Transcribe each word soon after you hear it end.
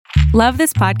Love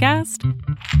this podcast?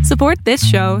 Support this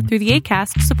show through the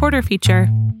Acast supporter feature.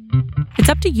 It's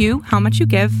up to you how much you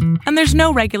give, and there's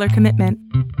no regular commitment.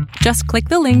 Just click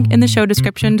the link in the show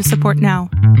description to support now.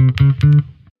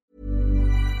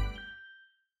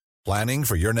 Planning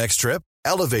for your next trip?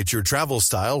 Elevate your travel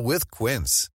style with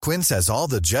Quince. Quince has all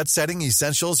the jet-setting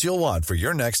essentials you'll want for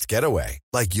your next getaway,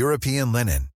 like European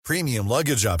linen, premium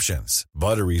luggage options,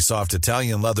 buttery soft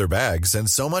Italian leather bags, and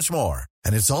so much more.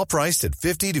 And it's all priced at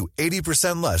 50 to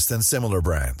 80% less than similar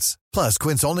brands. Plus,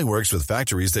 Quince only works with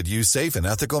factories that use safe and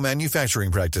ethical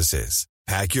manufacturing practices.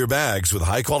 Pack your bags with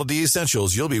high-quality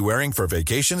essentials you'll be wearing for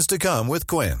vacations to come with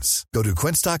Quince. Go to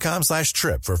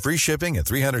quince.com/trip for free shipping and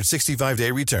 365-day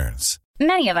returns.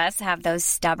 Many of us have those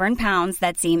stubborn pounds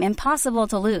that seem impossible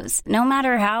to lose, no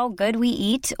matter how good we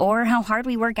eat or how hard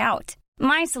we work out.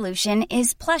 My solution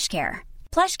is PlushCare.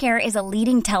 PlushCare is a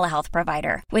leading telehealth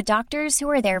provider with doctors who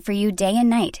are there for you day and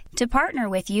night to partner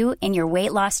with you in your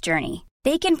weight loss journey.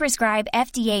 They can prescribe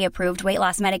FDA-approved weight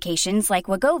loss medications like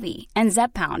Wegovy and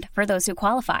Zepbound for those who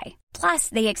qualify. Plus,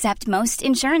 they accept most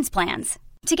insurance plans.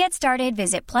 To get started,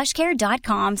 visit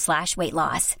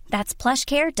plushcare.com/weightloss. That's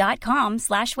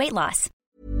plushcare.com/weightloss.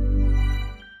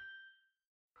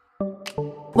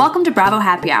 Welcome to Bravo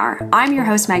Happy Hour. I'm your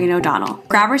host, Megan O'Donnell.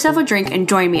 Grab yourself a drink and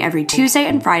join me every Tuesday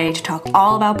and Friday to talk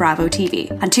all about Bravo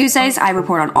TV. On Tuesdays, I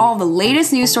report on all the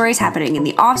latest news stories happening in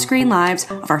the off-screen lives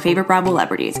of our favorite Bravo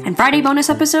celebrities. And Friday bonus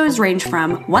episodes range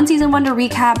from one-season wonder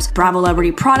recaps, Bravo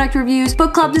celebrity product reviews,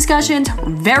 book club discussions,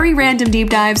 very random deep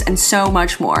dives, and so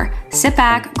much more. Sit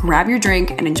back, grab your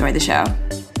drink, and enjoy the show.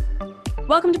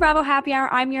 Welcome to Bravo Happy Hour.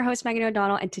 I'm your host, Megan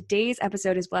O'Donnell, and today's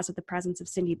episode is blessed with the presence of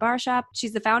Cindy Barshop.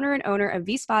 She's the founder and owner of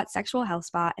V-Spot Sexual Health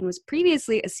Spa and was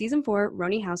previously a season 4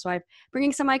 Roni housewife,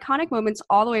 bringing some iconic moments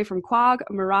all the way from Quogue,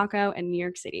 Morocco, and New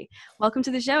York City. Welcome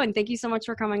to the show, and thank you so much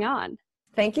for coming on.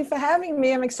 Thank you for having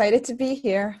me. I'm excited to be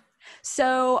here.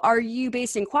 So are you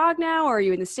based in Quogue now, or are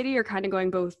you in the city, or kind of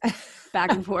going both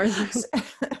back and forth?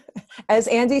 As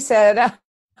Andy said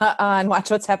on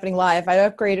Watch What's Happening Live, I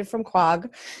upgraded from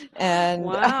Quogue, and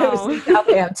I was in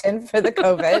Southampton for the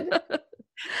COVID.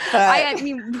 I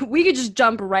mean, we could just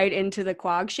jump right into the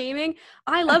Quogue shaming.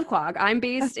 I love Quogue. I'm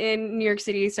based in New York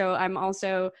City, so I'm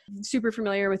also super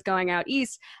familiar with going out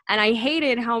east, and I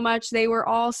hated how much they were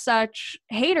all such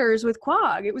haters with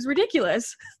Quogue. It was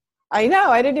ridiculous. I know.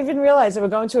 I didn't even realize they were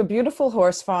going to a beautiful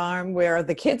horse farm where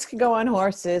the kids could go on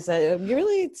horses.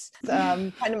 It's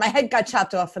kind of my head got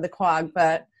chopped off for the Quogue,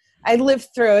 but I lived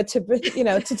through it to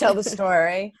tell the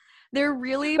story. They're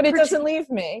really, but it doesn't leave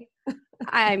me.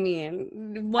 I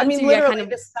mean, literally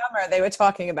this summer they were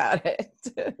talking about it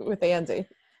with Andy.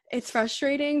 It's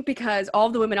frustrating because all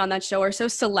of the women on that show are so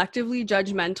selectively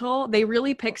judgmental. They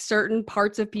really pick certain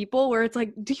parts of people where it's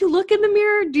like, do you look in the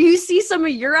mirror? Do you see some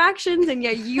of your actions? And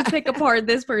yet you pick apart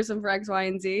this person for X, Y,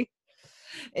 and Z.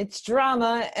 It's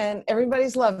drama and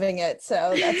everybody's loving it.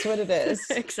 So that's what it is.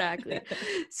 Exactly.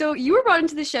 So you were brought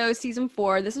into the show season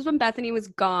 4. This is when Bethany was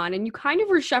gone, and you kind of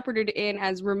were shepherded in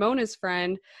as Ramona's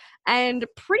friend. And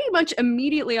pretty much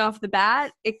immediately off the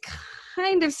bat, it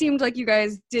kind of seemed like you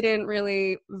guys didn't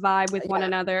really vibe with one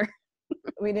another.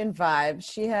 We didn't vibe.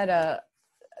 She had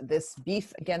this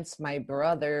beef against my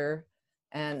brother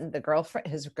and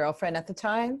his girlfriend at the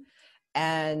time.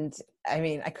 And I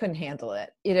mean, I couldn't handle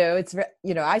it.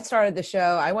 I started the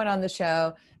show. I went on the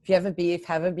show. If you have a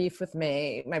beef with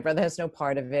me. My brother has no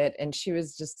part of it. And she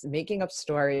was just making up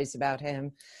stories about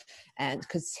him. And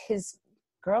because his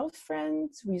girlfriend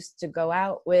used to go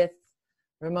out with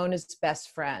Ramona's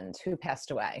best friend who passed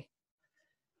away.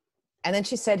 And then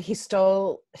she said he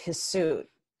stole his suit,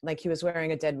 like he was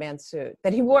wearing a dead man's suit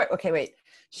that he wore. Okay, wait.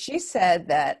 She said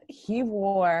that he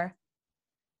wore,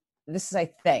 this is, I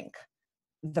think,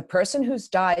 the person who's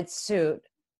died suit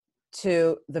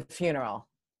to the funeral.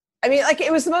 I mean, like,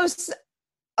 it was the most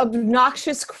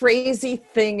obnoxious, crazy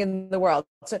thing in the world.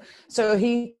 So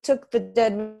he took the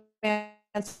dead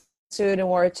man's suit and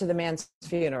wore it to the man's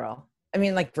funeral. I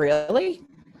mean, like, really?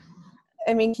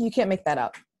 I mean, you can't make that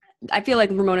up. I feel like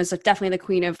Ramona's definitely the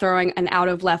queen of throwing an out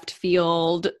of left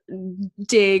field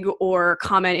dig or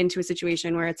comment into a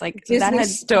situation where it's like Disney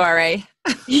story.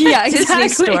 Yeah, exactly.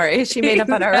 Disney story she made up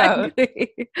on her own.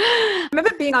 I remember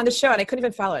being on the show and I couldn't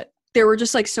even follow it. There were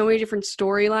just like so many different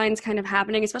storylines kind of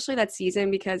happening, especially that season,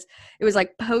 because it was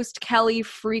like post Kelly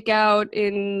freak out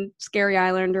in Scary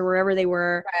Island or wherever they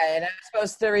were. Right. I was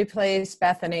supposed to replace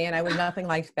Bethany and I was nothing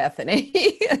like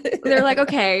Bethany. They're like,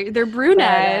 okay, they're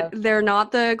brunette. They're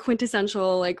not the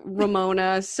quintessential like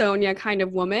Ramona, Sonia kind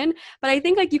of woman. But I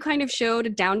think like you kind of showed a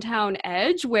downtown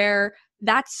edge where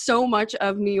that's so much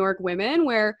of New York women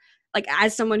where like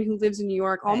as someone who lives in New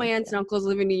York, all my aunts and uncles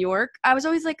live in New York. I was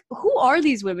always like, who are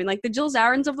these women? Like the Jill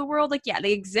Zarins of the world? Like, yeah,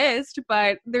 they exist,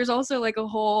 but there's also like a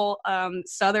whole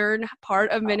southern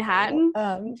part of Manhattan.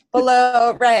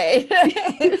 Below, right.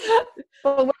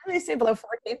 Well, what do they say, below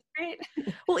 14th Street?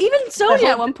 Well, even Sonia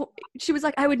at one point, she was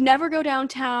like, I would never go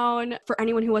downtown for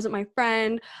anyone who wasn't my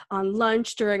friend on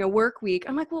lunch during a work week.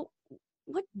 I'm like, well,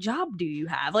 what job do you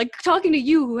have? Like talking to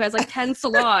you who has like 10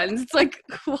 salons. It's like,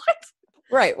 what?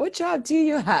 Right. What job do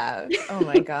you have? Oh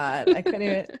my God. I couldn't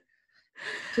even.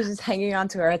 She's just hanging on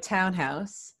to her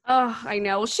townhouse. Oh, I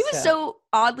know. Well, she was so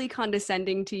oddly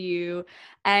condescending to you.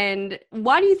 And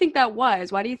why do you think that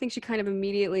was? Why do you think she kind of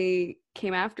immediately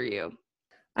came after you?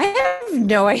 I have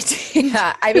no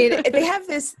idea. I mean,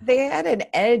 they had an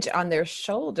edge on their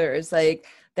shoulders, like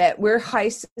that we're high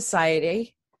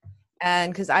society.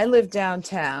 And because I live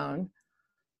downtown,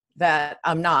 that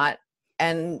I'm not.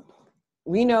 And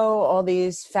we know all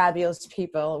these fabulous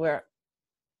people where,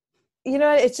 you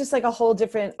know, it's just like a whole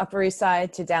different Upper East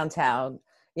Side to downtown,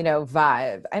 you know,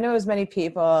 vibe. I know as many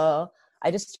people.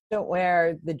 I just don't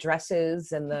wear the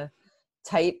dresses and the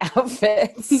tight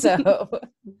outfits. So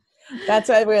that's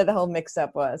where the whole mix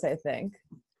up was, I think.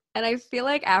 And I feel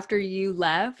like after you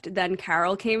left, then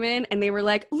Carol came in and they were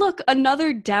like, look,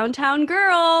 another downtown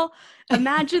girl.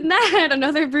 Imagine that.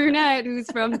 Another brunette who's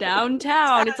from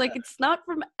downtown. It's like, it's not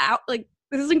from out, like,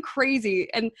 this isn't crazy.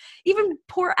 And even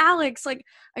poor Alex, like,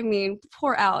 I mean,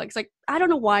 poor Alex, like, I don't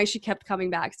know why she kept coming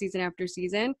back season after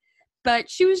season, but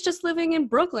she was just living in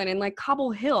Brooklyn in like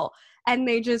Cobble Hill. And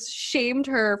they just shamed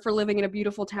her for living in a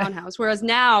beautiful townhouse. Whereas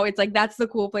now it's like, that's the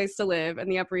cool place to live.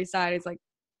 And the Upper East Side is like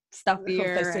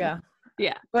stuffier.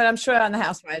 Yeah. But I'm sure on the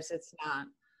Housewives, it's not.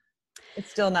 It's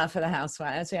still not for the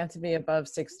Housewives. You have to be above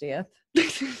 60th.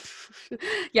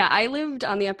 Yeah, I lived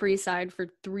on the Upper East Side for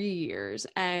 3 years,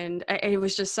 and it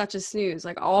was just such a snooze.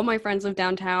 Like, all my friends live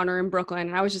downtown or in Brooklyn,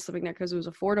 and I was just living there because it was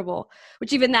affordable.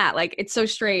 Which even that, like, it's so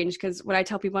strange because when I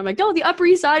tell people, I'm like, no, the Upper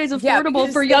East Side is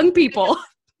affordable for young people.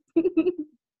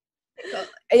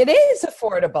 It is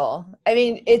affordable. I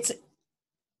mean, it's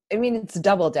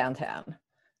double downtown,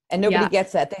 and nobody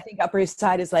gets that. They think Upper East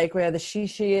Side is like where the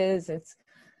shishi is.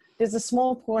 There's a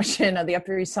small portion of the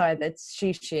Upper East Side that's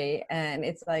shishi, and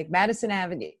it's like Madison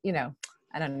Avenue. You know,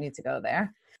 I don't need to go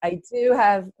there. I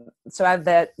have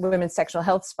that women's sexual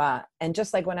health spa, and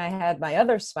just like when I had my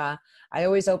other spa, I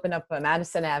always open up a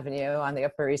Madison Avenue on the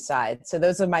Upper East Side. So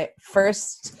those are my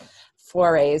first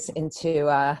forays into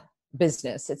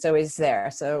business. It's always there.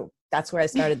 So that's where I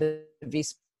started the V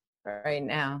spa right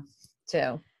now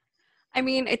too. I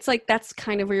mean, it's like that's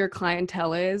kind of where your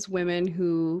clientele is, women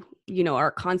who, you know, are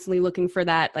constantly looking for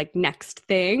that like next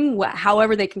thing,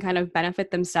 however they can kind of benefit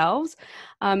themselves.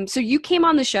 So you came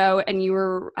on the show and you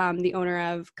were the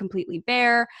owner of Completely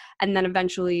Bare, and then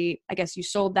eventually, I guess you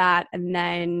sold that and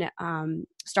then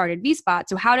started V-Spot.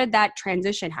 So how did that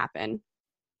transition happen?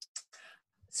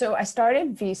 So I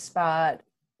started V-Spot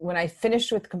when I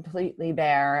finished with Completely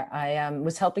Bare. I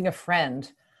was helping a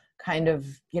friend kind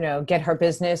of, you know, get her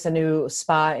business, a new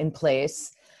spa in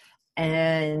place.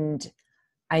 And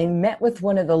I met with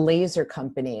one of the laser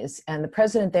companies, and the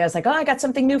president there was like, oh, I got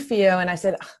something new for you. And I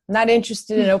said, I'm not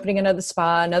interested in opening another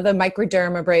spa, another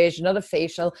microdermabrasion, another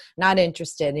facial, not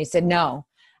interested. And he said, no,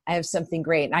 I have something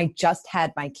great. And I just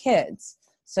had my kids.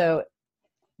 So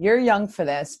you're young for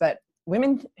this, but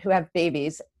women who have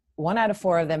babies, 1 out of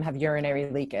 4 of them have urinary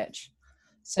leakage.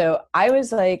 So I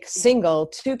was like single,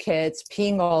 2 kids,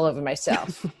 peeing all over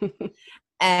myself.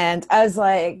 And I was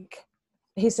like,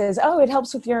 he says, oh, it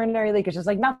helps with urinary leakage. I was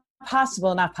like, not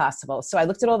possible, not possible. So I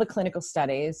looked at all the clinical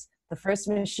studies. The first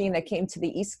machine that came to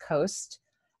the East Coast,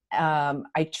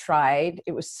 I tried.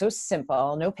 It was so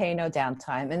simple, no pain, no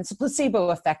downtime. And it's a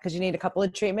placebo effect because you need a couple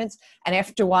of treatments. And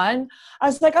after one, I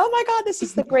was like, oh my God, this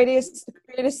is the greatest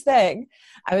thing.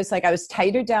 I was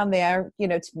tighter down there, you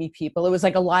know, to meet people. It was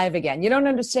like alive again. You don't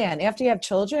understand. After you have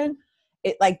children,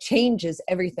 it like changes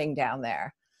everything down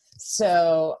there.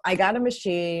 So I got a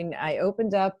machine. I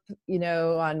opened up, you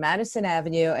know, on Madison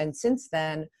Avenue. And since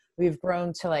then, we've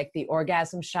grown to like the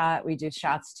orgasm shot. We do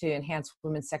shots to enhance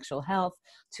women's sexual health,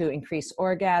 to increase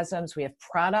orgasms. We have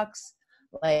products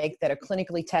like that are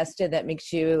clinically tested that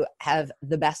makes you have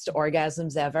the best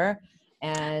orgasms ever.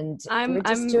 And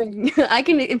I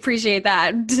can appreciate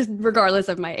that regardless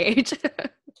of my age.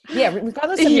 Yeah,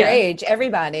 regardless of your age,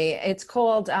 everybody. It's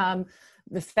called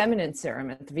the Feminine Serum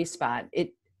at the V-Spot.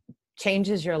 It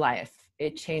changes your life.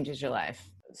 It changes your life.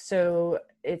 So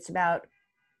it's about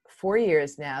 4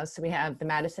 years now. So we have the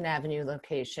Madison Avenue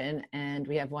location, and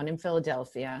we have one in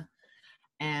Philadelphia.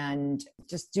 And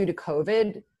just due to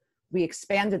COVID, we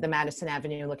expanded the Madison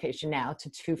Avenue location now to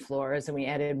 2 floors, and we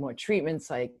added more treatments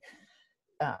like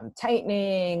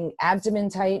tightening, abdomen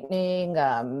tightening,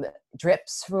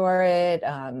 drips for it,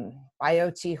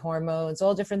 IoT hormones,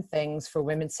 all different things for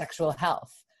women's sexual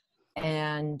health.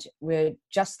 And we're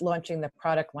just launching the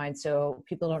product line so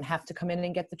people don't have to come in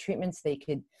and get the treatments. They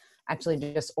could actually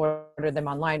just order them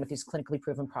online with these clinically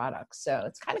proven products. So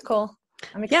it's kind of cool.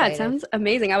 I'm excited. Yeah, it sounds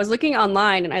amazing. I was looking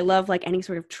online and I love like any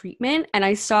sort of treatment. And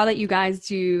I saw that you guys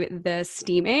do the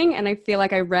steaming. And I feel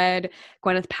like I read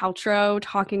Gwyneth Paltrow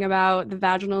talking about the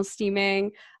vaginal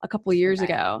steaming a couple of years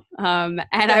ago. And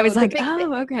I was like,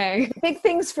 okay. The big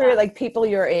things for like people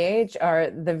your age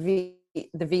are the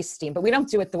V steam, but we don't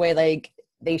do it the way like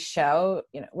they show,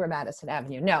 we're Madison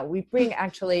Avenue. No, we bring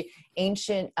actually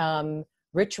ancient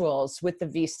rituals with the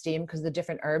V steam because the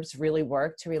different herbs really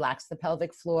work to relax the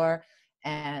pelvic floor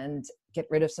and get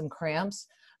rid of some cramps.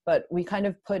 But we kind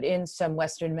of put in some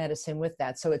Western medicine with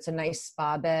that. So it's a nice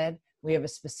spa bed. We have a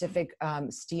specific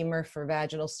steamer for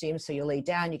vaginal steam. So you lay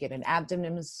down, you get an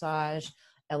abdomen massage,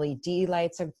 LED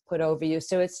lights are put over you.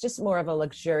 So it's just more of a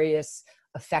luxurious,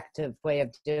 effective way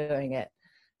of doing it.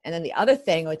 And then the other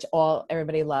thing, which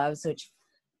everybody loves, which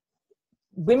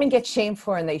women get shamed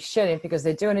for and they shouldn't because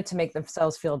they're doing it to make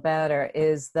themselves feel better,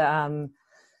 is the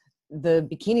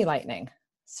bikini lightening.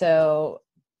 So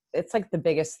it's like the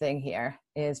biggest thing here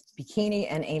is bikini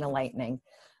and anal lightening,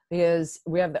 because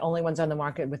we have the only ones on the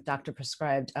market with doctor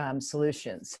prescribed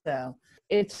solutions. So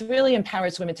it really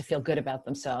empowers women to feel good about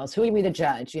themselves. Who are we to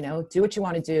judge? Do what you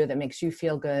want to do that makes you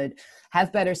feel good.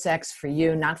 Have better sex for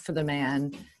you, not for the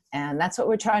man. And that's what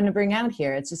we're trying to bring out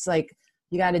here. It's just like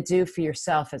you got to do for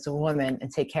yourself as a woman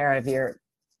and take care of your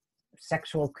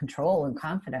sexual control and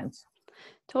confidence.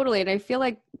 Totally. And I feel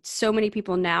like so many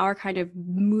people now are kind of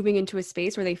moving into a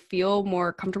space where they feel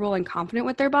more comfortable and confident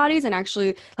with their bodies and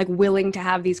actually like willing to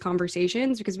have these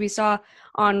conversations, because we saw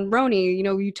on Roni,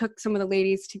 you took some of the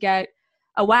ladies to get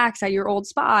a wax at your old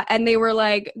spa and they were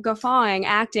like guffawing,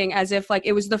 acting as if like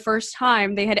it was the first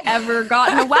time they had ever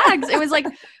gotten a wax. It was like,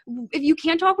 if you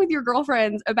can't talk with your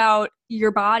girlfriends about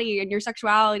your body and your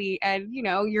sexuality and,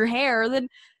 your hair, then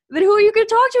who are you going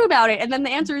to talk to about it? And then the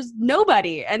answer is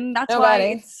nobody. And that's why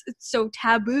it's so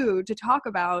taboo to talk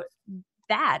about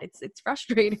that. It's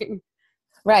frustrating.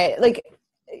 Right. Like,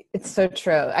 it's so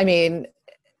true. I mean,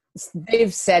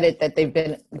 they've said it that they've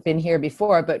been here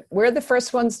before, but we're the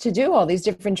first ones to do all these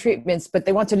different treatments, but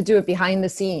they wanted to do it behind the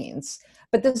scenes.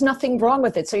 But there's nothing wrong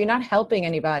with it. So you're not helping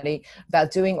anybody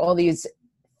about doing all these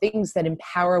things that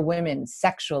empower women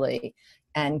sexually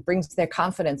and brings their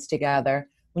confidence together.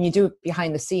 When you do it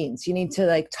behind the scenes, you need to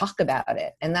like talk about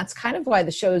it. And that's kind of why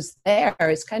the show's there.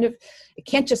 It's kind of, it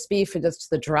can't just be for just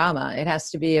the drama. It has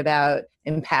to be about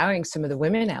empowering some of the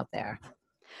women out there.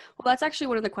 Well, that's actually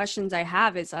one of the questions I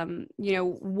have is,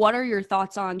 what are your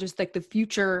thoughts on just like the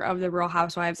future of the Real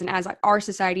Housewives, and as like our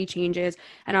society changes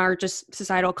and our just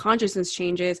societal consciousness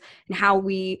changes and how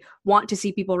we want to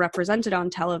see people represented on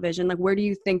television, like where do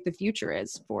you think the future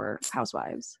is for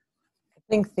Housewives? I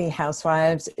think the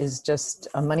Housewives is just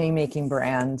a money-making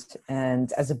brand.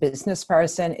 And as a business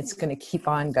person, it's going to keep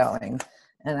on going.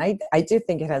 And I do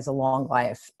think it has a long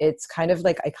life. It's kind of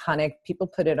like iconic. People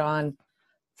put it on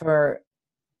for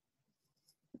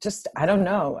just, I don't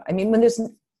know. I mean,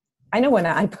 I know when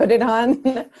I put it on,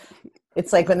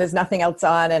 it's like when there's nothing else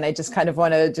on and I just kind of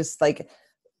want to just like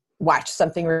watch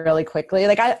something really quickly.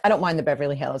 Like I don't mind the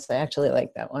Beverly Hills. I actually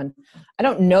like that one. I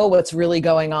don't know what's really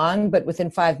going on, but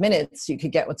within 5 minutes you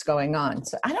could get what's going on.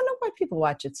 So I don't know why people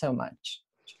watch it so much.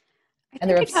 I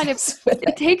think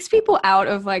it takes people out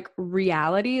of like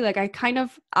reality. Like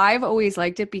I've always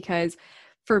liked it because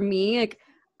for me, like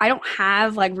I don't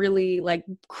have like really like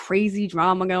crazy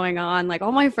drama going on. Like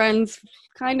all my friends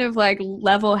kind of like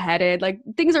level-headed. Like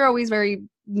things are always very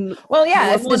well,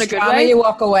 yeah. If there's drama, you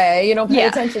walk away. You don't pay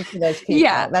attention to those people.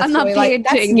 Yeah, that's I'm not paid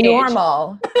to engage. That's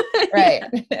normal, right?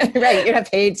 Right. You're not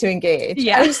paid to engage.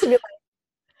 Yeah. I used to be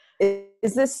like,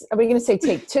 is this? Are we going to say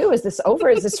take two? Is this over?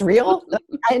 Is this real?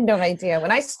 I had no idea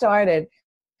when I started.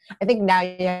 I think now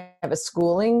you have a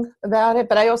schooling about it,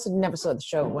 but I also never saw the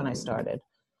show when I started,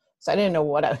 so I didn't know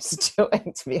what I was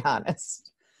doing, to be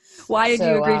honest. Why did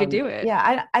you agree to do it?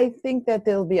 Yeah, I think that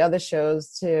there'll be other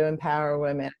shows to empower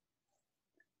women.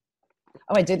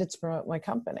 Oh, I did it to promote my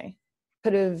company.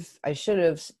 I should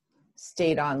have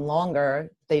stayed on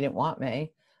longer. They didn't want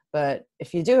me. But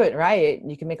if you do it right,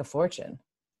 you can make a fortune.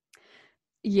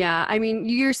 Yeah. I mean,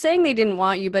 you're saying they didn't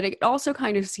want you, but it also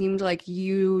kind of seemed like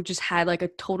you just had like a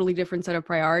totally different set of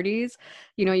priorities.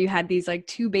 You had these like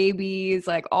 2 babies,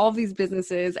 like all of these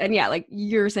businesses. And yeah, like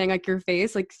you're saying like your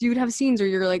face, like you'd have scenes where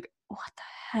you're like, what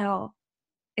the hell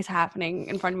is happening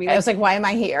in front of me? I was like, why am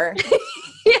I here?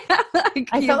 Yeah,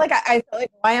 I felt like,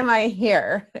 why am I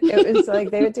here? It was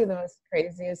like they would do the most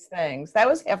craziest things. That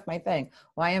was half my thing.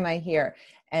 Why am I here?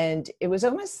 And it was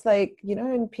almost like, you know,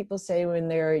 when people say when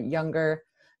they're younger,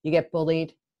 you get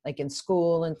bullied, like in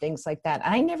school and things like that.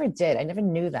 I never did. I never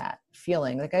knew that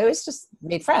feeling. Like I always just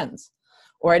made friends,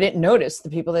 or I didn't notice the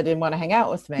people that didn't want to hang out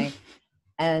with me.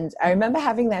 And I remember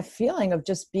having that feeling of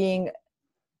just being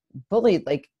bullied.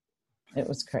 Like it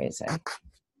was crazy.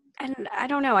 And I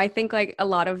don't know. I think like a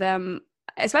lot of them,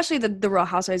 especially the Real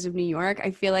Housewives of New York, I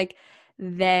feel like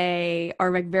they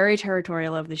are like very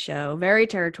territorial of the show, very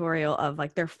territorial of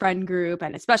like their friend group,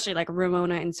 and especially like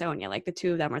Ramona and Sonia, like the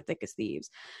two of them are thick as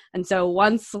thieves. And so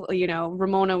once, you know,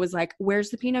 Ramona was like, where's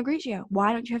the Pinot Grigio?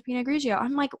 Why don't you have Pinot Grigio?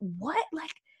 I'm like, what?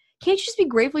 Like, can't you just be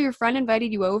grateful your friend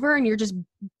invited you over and you're just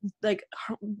like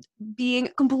being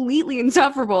completely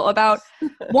insufferable about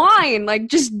wine? Like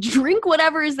just drink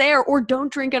whatever is there or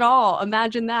don't drink at all.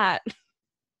 Imagine that.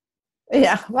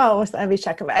 Yeah. Well, I'd be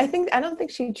checking. I don't think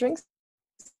she drinks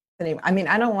anymore. I mean,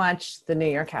 I don't watch the New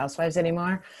York Housewives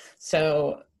anymore.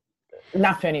 So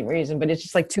not for any reason, but it's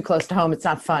just like too close to home. It's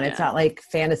not fun. Yeah. It's not like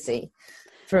fantasy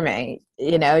for me.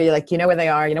 You know, you're like, you know where they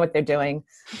are, you know what they're doing.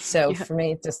 So for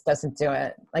me, it just doesn't do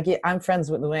it. Like I'm friends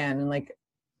with Luann, and like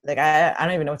I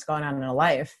don't even know what's going on in her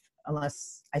life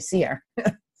unless I see her.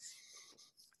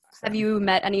 Have you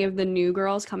met any of the new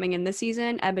girls coming in this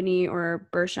season, Ebony or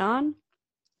Bershan?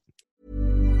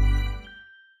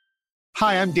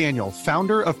 Hi, I'm Daniel,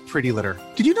 founder of Pretty Litter.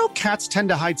 Did you know cats tend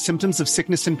to hide symptoms of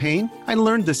sickness and pain? I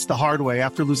learned this the hard way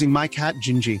after losing my cat,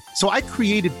 Gingy. So I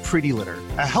created Pretty Litter,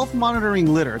 a health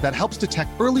monitoring litter that helps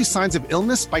detect early signs of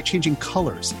illness by changing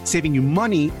colors, saving you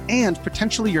money and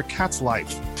potentially your cat's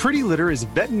life. Pretty Litter is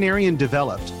veterinarian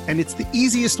developed, and it's the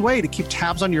easiest way to keep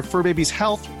tabs on your fur baby's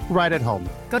health right at home.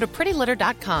 Go to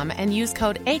prettylitter.com and use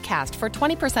code ACAST for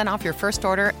 20% off your first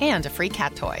order and a free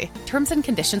cat toy. Terms and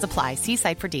conditions apply. See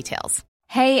site for details.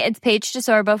 Hey, it's Paige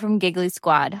DeSorbo from Giggly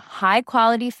Squad. High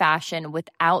quality fashion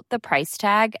without the price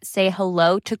tag. Say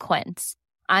hello to Quince.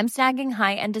 I'm snagging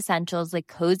high-end essentials like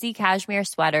cozy cashmere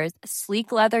sweaters,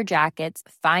 sleek leather jackets,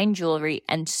 fine jewelry,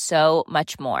 and so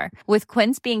much more. With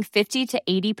Quince being 50 to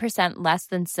 80% less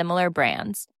than similar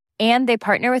brands. And they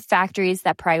partner with factories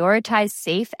that prioritize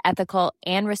safe, ethical,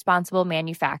 and responsible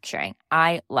manufacturing.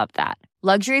 I love that.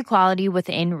 Luxury quality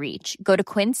within reach. Go to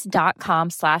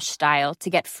quince.com/style to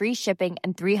get free shipping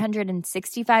and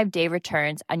 365-day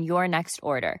returns on your next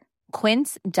order.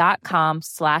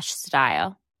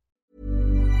 Quince.com/style.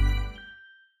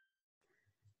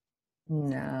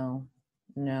 No.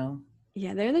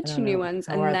 Yeah, they're the two new ones.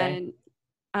 How and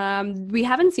then we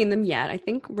haven't seen them yet. I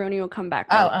think Roni will come back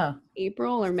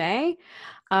April or May.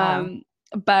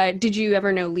 But did you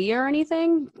ever know Leah or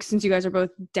anything? Since you guys are both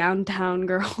downtown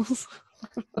girls.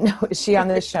 No, is she on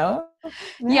this show?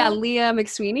 No. Yeah, Leah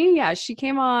McSweeney. Yeah, she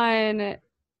came on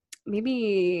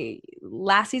maybe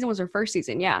last season was her first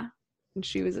season. Yeah, and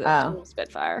she was a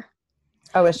Spitfire.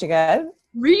 Oh, was she good?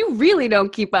 You really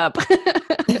don't keep up.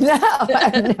 No,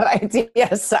 I have no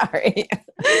idea. Sorry.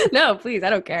 No, please, I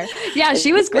don't care. Yeah,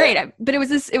 she was great, but it was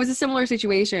a similar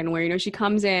situation where, you know, she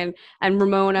comes in and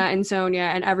Ramona and Sonia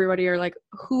and everybody are like,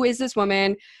 who is this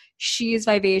woman? She is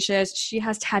vivacious. She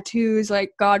has tattoos,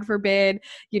 like God forbid,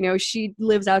 you know, she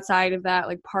lives outside of that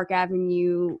like Park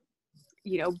Avenue,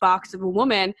 you know, box of a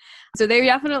woman. So they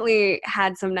definitely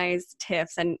had some nice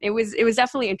tiffs, and it was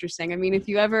definitely interesting. I mean, if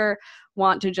you ever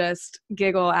want to just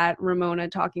giggle at Ramona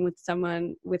talking with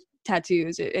someone with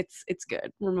tattoos, it's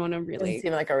good. Ramona really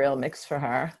seemed like a real mix for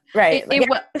her, right? You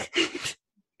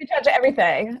judge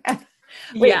everything.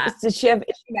 Wait, yeah. Is she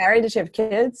married? Does she have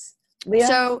kids, Leah?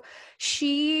 So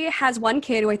she has one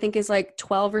kid who I think is like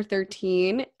 12 or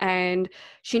 13, and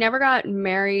she never got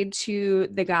married to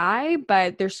the guy,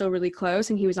 but they're still really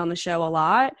close, and he was on the show a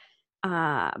lot.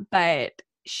 But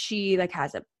she like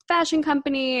has a fashion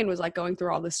company and was like going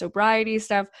through all the sobriety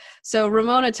stuff. So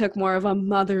Ramona took more of a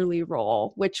motherly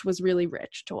role, which was really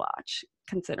rich to watch,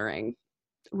 considering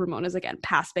Ramona's, again,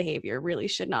 past behavior really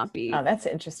should not be. Oh, that's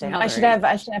interesting. I should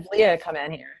have Leah come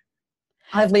in here.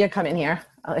 I'll have Leah come in here.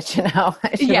 I'll let you know.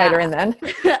 I should invite her in then.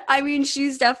 I mean,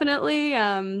 she's definitely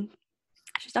a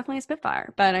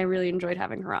Spitfire, but I really enjoyed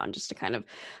having her on just to kind of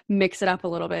mix it up a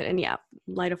little bit and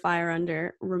light a fire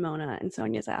under Ramona and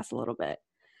Sonia's ass a little bit.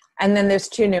 And then there's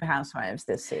 2 new housewives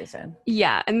this season.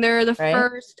 Yeah, and they're the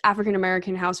first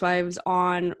African-American housewives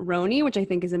on Roni, which I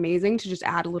think is amazing to just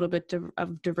add a little bit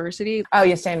of diversity. Oh,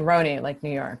 you're saying Roni, like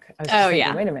New York. I was just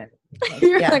thinking, wait a minute.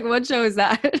 You're like, what show is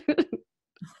that?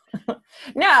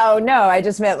 No, I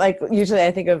just meant like usually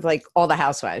I think of like all the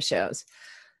housewives shows.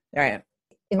 All right.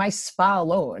 in my spa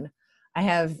alone, I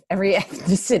have every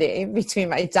ethnicity between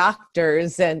my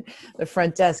doctors and the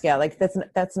front desk. Yeah, like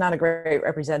that's not a great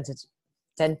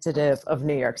representative of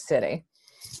New York City.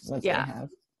 What they have.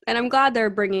 And I'm glad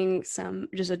they're bringing some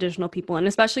just additional people in,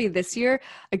 especially this year.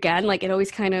 Again, like it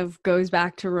always kind of goes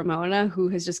back to Ramona, who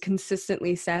has just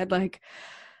consistently said like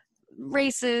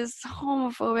racist,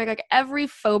 homophobic, like every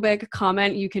phobic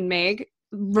comment you can make,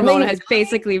 Ramona has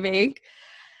basically made.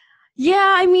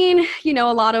 Yeah, I mean, you know,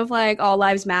 a lot of like all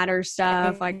lives matter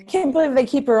stuff. Like, I can't believe they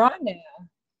keep her on now.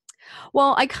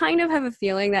 Well, I kind of have a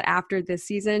feeling that after this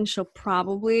season, she'll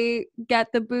probably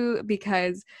get the boot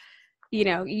because, you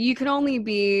know, you can only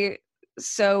be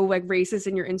so like racist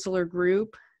in your insular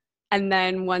group. And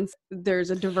then once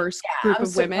there's a diverse group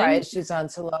of women. I'm surprised she's on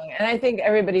so long. And I think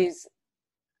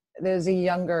there's a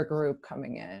younger group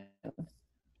coming in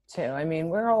too. I mean,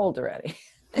 we're old already.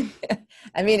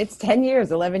 I mean, it's 10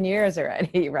 years, 11 years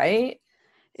already, right?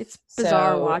 It's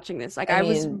bizarre watching this. Like I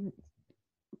was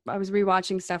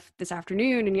rewatching stuff this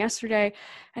afternoon and yesterday,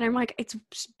 and I'm like, it's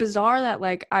bizarre that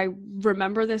like I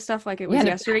remember this stuff like it was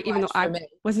yesterday, even though I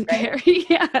wasn't there.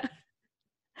 Yeah,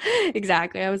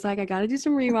 exactly. I was like, I got to do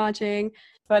some rewatching.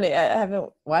 Funny, I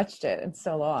haven't watched it in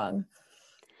so long,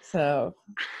 so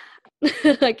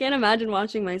I can't imagine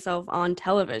watching myself on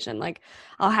television. Like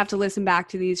I'll have to listen back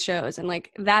to these shows, and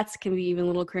like that's can be even a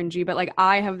little cringy. But like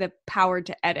I have the power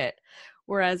to edit,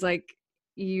 whereas like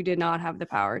you did not have the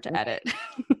power to edit.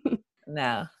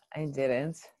 No, I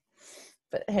didn't.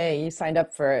 But hey, you signed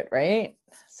up for it, right?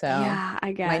 So yeah,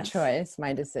 I guess. My choice,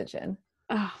 my decision.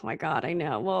 Oh my God, I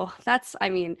know. Well, I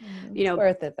mean, you know. It's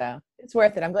worth it though. It's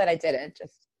worth it. I'm glad I did it.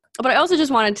 But I also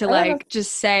just wanted to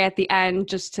just say at the end,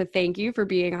 just to thank you for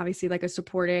being obviously like a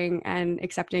supporting and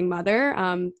accepting mother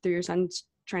through your son's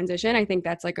transition. I think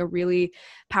that's like a really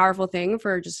powerful thing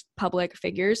for just public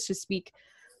figures to speak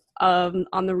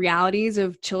on the realities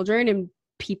of children and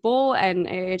people. And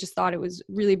I just thought it was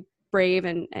really brave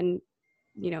and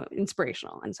you know,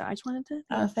 inspirational. And so I just wanted to.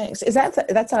 Oh, thanks.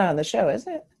 That's not on the show, is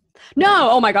it? No.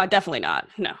 Oh my God. Definitely not.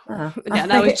 No. Yeah,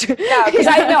 that was true. No, because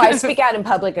I know I speak out in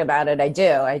public about it. I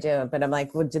do. But I'm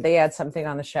like, well, did they add something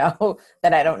on the show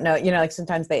that I don't know? You know, like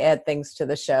sometimes they add things to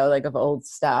the show, like of old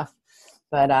stuff.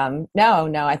 But no,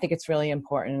 I think it's really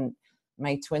important.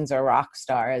 My twins are rock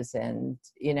stars, and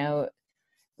you know,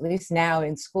 at least now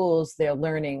in schools, they're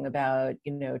learning about,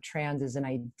 you know, trans as an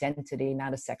identity,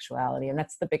 not a sexuality. And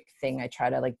that's the big thing I try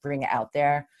to like bring out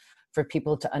there for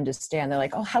people to understand. They're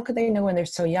like, oh, how could they know when they're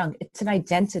so young? It's an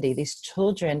identity. These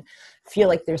children feel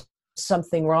like there's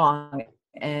something wrong,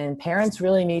 and parents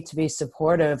really need to be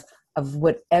supportive of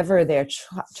whatever their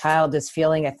child is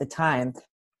feeling at the time.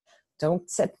 Don't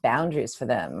set boundaries for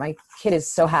them. My kid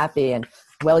is so happy and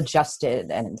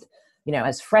well-adjusted and, you know,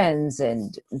 has friends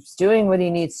and doing what he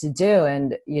needs to do.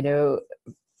 And, you know,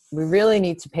 we really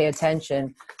need to pay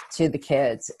attention to the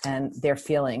kids and their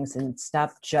feelings and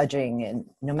stop judging, and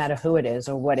no matter who it is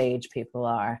or what age people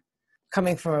are.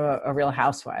 Coming from a real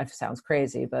housewife sounds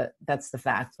crazy, but that's the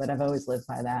fact. But I've always lived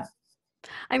by that.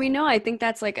 I mean, no, I think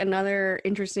that's like another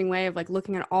interesting way of like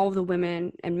looking at all of the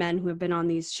women and men who have been on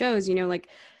these shows. You know, like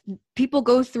people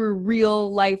go through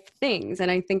real life things. And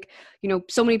I think, you know,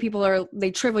 so many people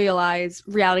they trivialize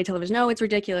reality television. No, it's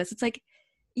ridiculous. It's like,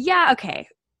 yeah, okay.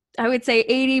 I would say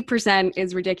 80%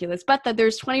 is ridiculous, but that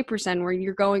there's 20% where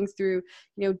you're going through,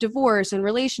 you know, divorce and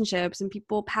relationships, and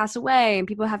people pass away and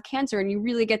people have cancer, and you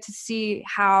really get to see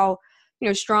how, you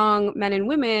know, strong men and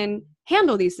women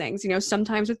handle these things, you know,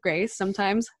 sometimes with grace,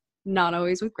 sometimes not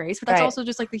always with grace, but that's also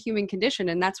just like the human condition.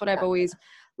 And that's what I've always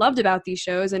loved about these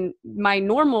shows. And my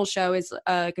normal show is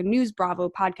like a News Bravo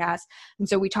podcast. And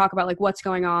so we talk about like what's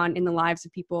going on in the lives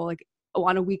of people like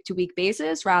on a week to week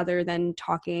basis rather than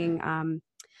talking,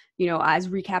 you know, as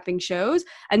recapping shows.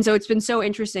 And so it's been so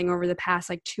interesting over the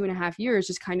past like 2.5 years,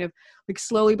 just kind of like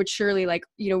slowly but surely, like,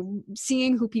 you know,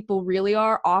 seeing who people really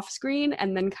are off screen,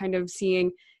 and then kind of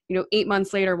seeing, you know, 8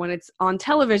 months later when it's on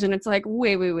television, it's like,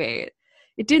 wait.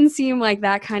 It didn't seem like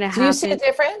that kind of happened. Do you see a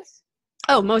difference?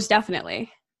 Oh, most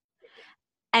definitely.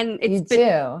 And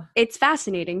it's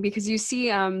fascinating because you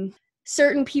see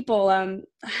certain people,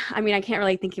 I mean, I can't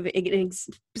really think of a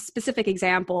specific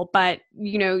example, but,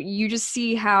 you know, you just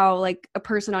see how like a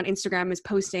person on Instagram is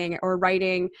posting or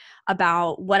writing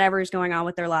about whatever is going on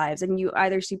with their lives. And you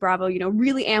either see Bravo, you know,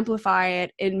 really amplify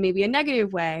it in maybe a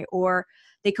negative way, or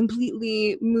they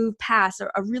completely move past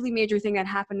a really major thing that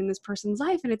happened in this person's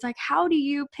life. And it's like, how do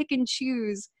you pick and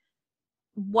choose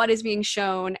what is being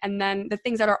shown, and then the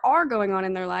things that are going on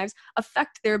in their lives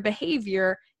affect their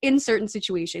behavior in certain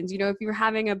situations? You know, if you're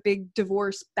having a big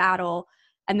divorce battle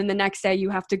and then the next day you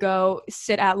have to go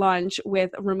sit at lunch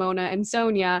with Ramona and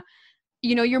Sonia,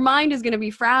 you know, your mind is going to be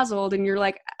frazzled and you're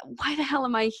like, why the hell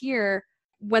am I here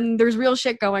when there's real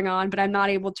shit going on, but I'm not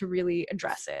able to really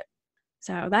address it.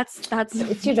 So that's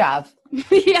it's your job.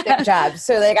 Yeah. Their job.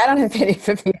 So like, I don't have pity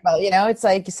for people, you know, it's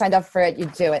like you signed up for it, you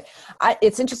do it.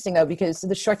 It's interesting though, because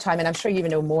the short time, and I'm sure you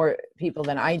even know more people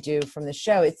than I do from the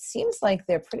show, it seems like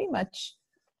they're pretty much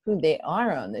who they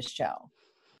are on this show.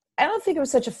 I don't think it was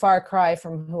such a far cry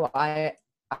from who I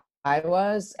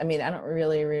was. I mean, I don't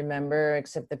really remember,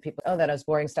 except that people, that I was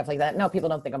boring, stuff like that. No, people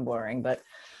don't think I'm boring, but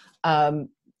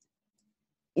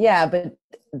yeah, but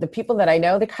the people that I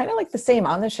know, they're kind of like the same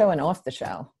on the show and off the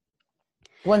show.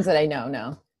 Ones that I know,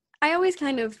 no. I always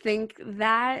kind of think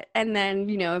that, and then,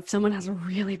 you know, if someone has a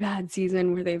really bad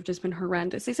season where they've just been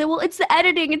horrendous, they say, well, it's the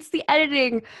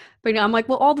editing. But you know, I'm like,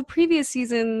 well, all the previous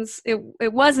seasons, it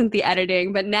wasn't the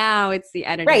editing, but now it's the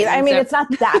editing. Right. I mean, it's not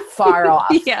that far off.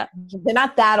 Yeah. They're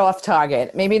not that off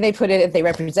target. Maybe they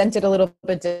represent it a little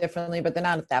bit differently, but they're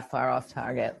not that far off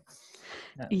target.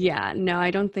 No. Yeah, no, I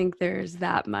don't think there's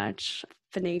that much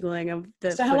finagling of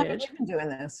the So how long have footage. you been doing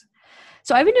this?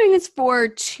 So I've been doing this for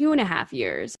 2.5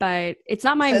 years, but it's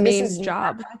not my main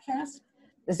job.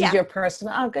 This is your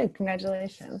personal. Oh, good.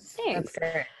 Congratulations. Thanks.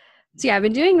 That's great. So yeah, I've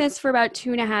been doing this for about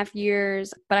 2.5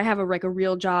 years, but I have a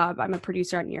real job. I'm a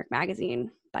producer at New York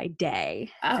Magazine by day.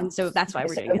 And so that's why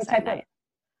we're doing this at night.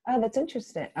 Oh, that's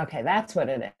interesting. Okay, that's what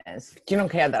it is. You don't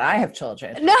care that I have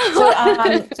children. No. So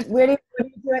what do you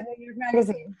do at New York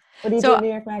Magazine? What do you do at New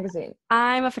York Magazine?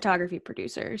 I'm a photography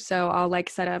producer, so I'll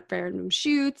like set up random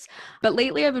shoots. But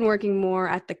lately I've been working more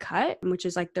at The Cut, which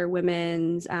is like their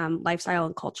women's lifestyle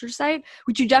and culture site,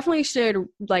 which you definitely should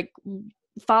like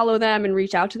follow them and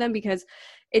reach out to them, because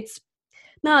it's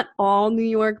not all New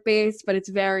York based, but it's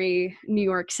very New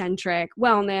York centric,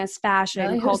 wellness,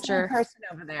 fashion, culture. Who's the person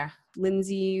over there?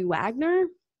 Lindsay Wagner.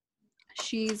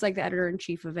 She's like the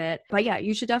editor-in-chief of it. But yeah,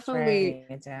 you should definitely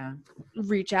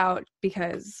reach out,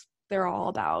 because they're all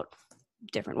about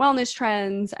different wellness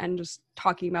trends and just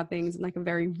talking about things in like a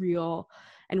very real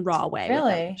and raw way.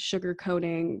 Really?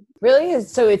 Sugarcoating. Really?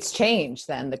 So it's changed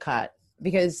then, The Cut?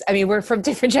 Because, I mean, we're from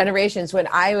different generations. When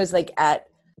I was like at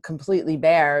Completely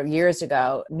Bare years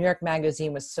ago, New York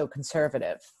Magazine was so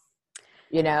conservative.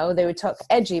 You know, they would talk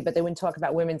edgy, but they wouldn't talk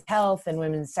about women's health and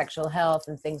women's sexual health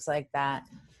and things like that.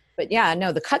 But yeah,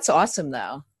 no, The Cut's awesome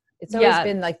though. It's always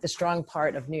been like the strong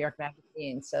part of New York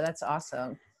Magazine. So that's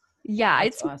awesome. Yeah,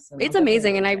 that's awesome. It's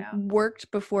amazing. And I worked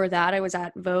before that. I was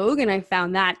at Vogue, and I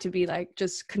found that to be like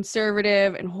just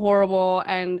conservative and horrible.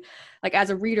 And like as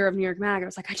a reader of New York Mag, I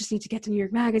was like, I just need to get to New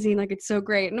York Magazine. Like it's so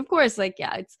great. And of course, like,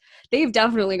 yeah, they've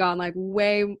definitely gone like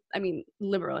way, I mean,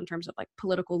 liberal in terms of like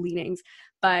political leanings.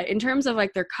 But in terms of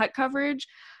like their cut coverage,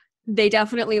 they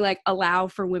definitely like allow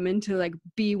for women to like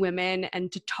be women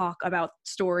and to talk about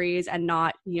stories and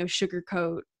not, you know,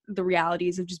 sugarcoat the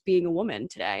realities of just being a woman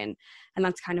today. And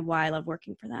that's kind of why I love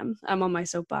working for them. I'm on my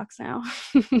soapbox now.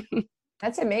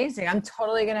 That's amazing. I'm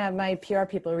totally going to have my PR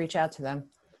people reach out to them.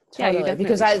 Totally. Yeah,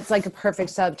 because it's like a perfect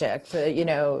subject for, you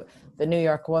know, the New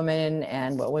York woman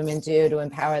and what women do to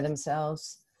empower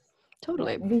themselves.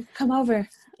 Totally. Maybe come over.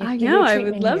 I know. I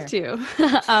would love to.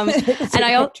 And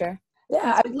I also,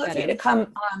 yeah, I'd love you to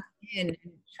come in and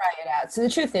try it out. So the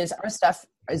truth is, our stuff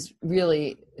is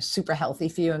really super healthy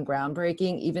for you and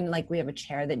groundbreaking. Even like we have a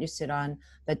chair that you sit on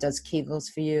that does Kegels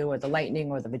for you, or the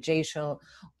lightning, or the vajacial,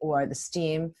 or the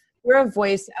steam. We're a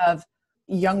voice of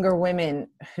younger women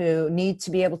who need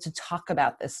to be able to talk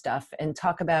about this stuff and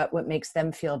talk about what makes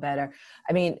them feel better.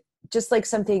 I mean, just like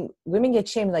something women get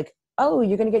shamed, like, oh,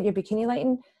 you're going to get your bikini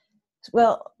lightened?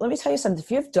 Well, let me tell you something.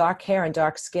 If you have dark hair and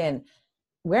dark skin,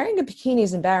 wearing a bikini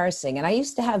is embarrassing. And I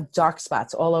used to have dark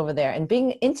spots all over there, and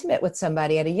being intimate with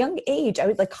somebody at a young age, I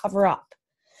would like cover up.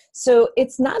 So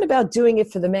it's not about doing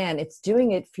it for the man. It's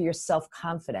doing it for your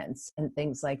self-confidence and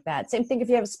things like that. Same thing if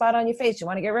you have a spot on your face, you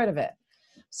want to get rid of it.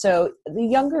 So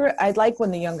I'd like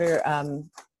when the younger,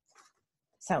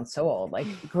 sounds so old, like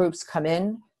groups come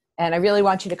in, and I really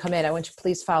want you to come in. I want you to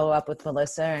please follow up with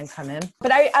Melissa and come in.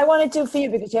 But I want to do for you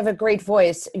because you have a great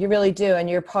voice. You really do. And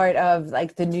you're part of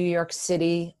like the New York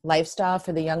City lifestyle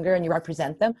for the younger, and you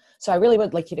represent them. So I really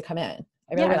would like you to come in.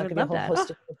 I really would like a whole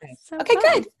host of things. So okay, fun.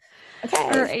 good. Okay.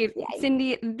 All right,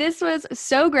 Cindy, this was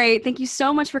so great. Thank you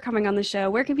so much for coming on the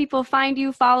show. Where can people find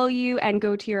you, follow you, and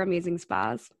go to your amazing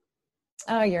spas?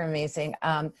 Oh, you're amazing.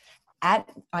 On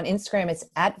Instagram, it's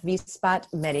at VSpot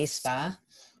Medispa.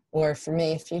 Or for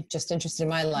me, if you're just interested in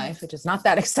my life, which is not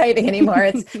that exciting anymore,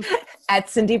 it's at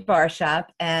Cindy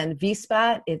Barshop. And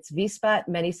VSpot, it's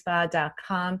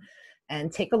vspotmedispa.com.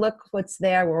 And take a look what's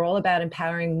there. We're all about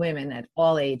empowering women at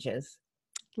all ages.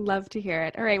 Love to hear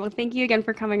it. All right. Well, thank you again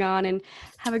for coming on, and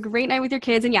have a great night with your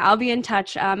kids. And yeah, I'll be in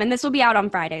touch. And this will be out on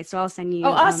Friday, so I'll send you.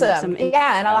 Oh, awesome.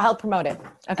 Yeah, and I'll help promote it.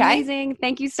 Okay. Amazing.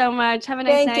 Thank you so much. Have a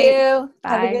nice night. Thank you. Bye.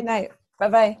 Have a good night.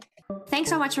 Bye-bye. Thanks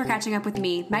so much for catching up with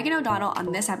me, Megan O'Donnell,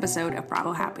 on this episode of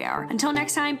Bravo Happy Hour. Until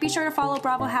next time, be sure to follow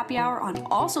Bravo Happy Hour on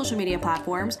all social media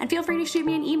platforms, and feel free to shoot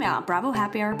me an email at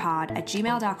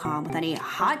bravohappyhourpod@gmail.com with any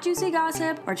hot, juicy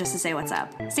gossip or just to say what's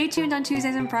up. Stay tuned on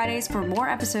Tuesdays and Fridays for more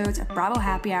episodes of Bravo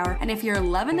Happy Hour, and if you're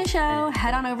loving the show,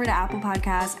 head on over to Apple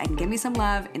Podcasts and give me some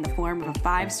love in the form of a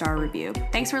 5-star review.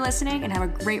 Thanks for listening, and have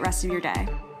a great rest of your day.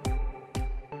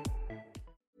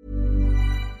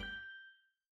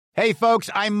 Hey, folks,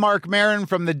 I'm Mark Maron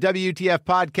from the WTF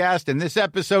Podcast, and this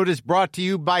episode is brought to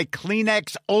you by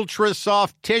Kleenex Ultra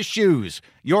Soft Tissues,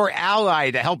 your ally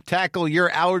to help tackle your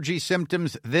allergy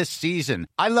symptoms this season.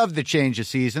 I love the change of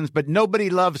seasons, but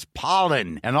nobody loves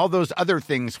pollen and all those other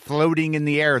things floating in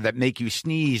the air that make you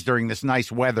sneeze during this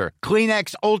nice weather.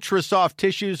 Kleenex Ultra Soft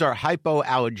Tissues are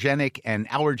hypoallergenic and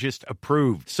allergist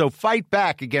approved, so fight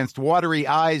back against watery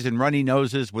eyes and runny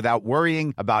noses without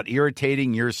worrying about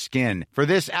irritating your skin. For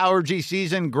this allergy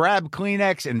season, grab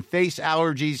Kleenex and face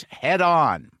allergies head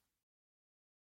on.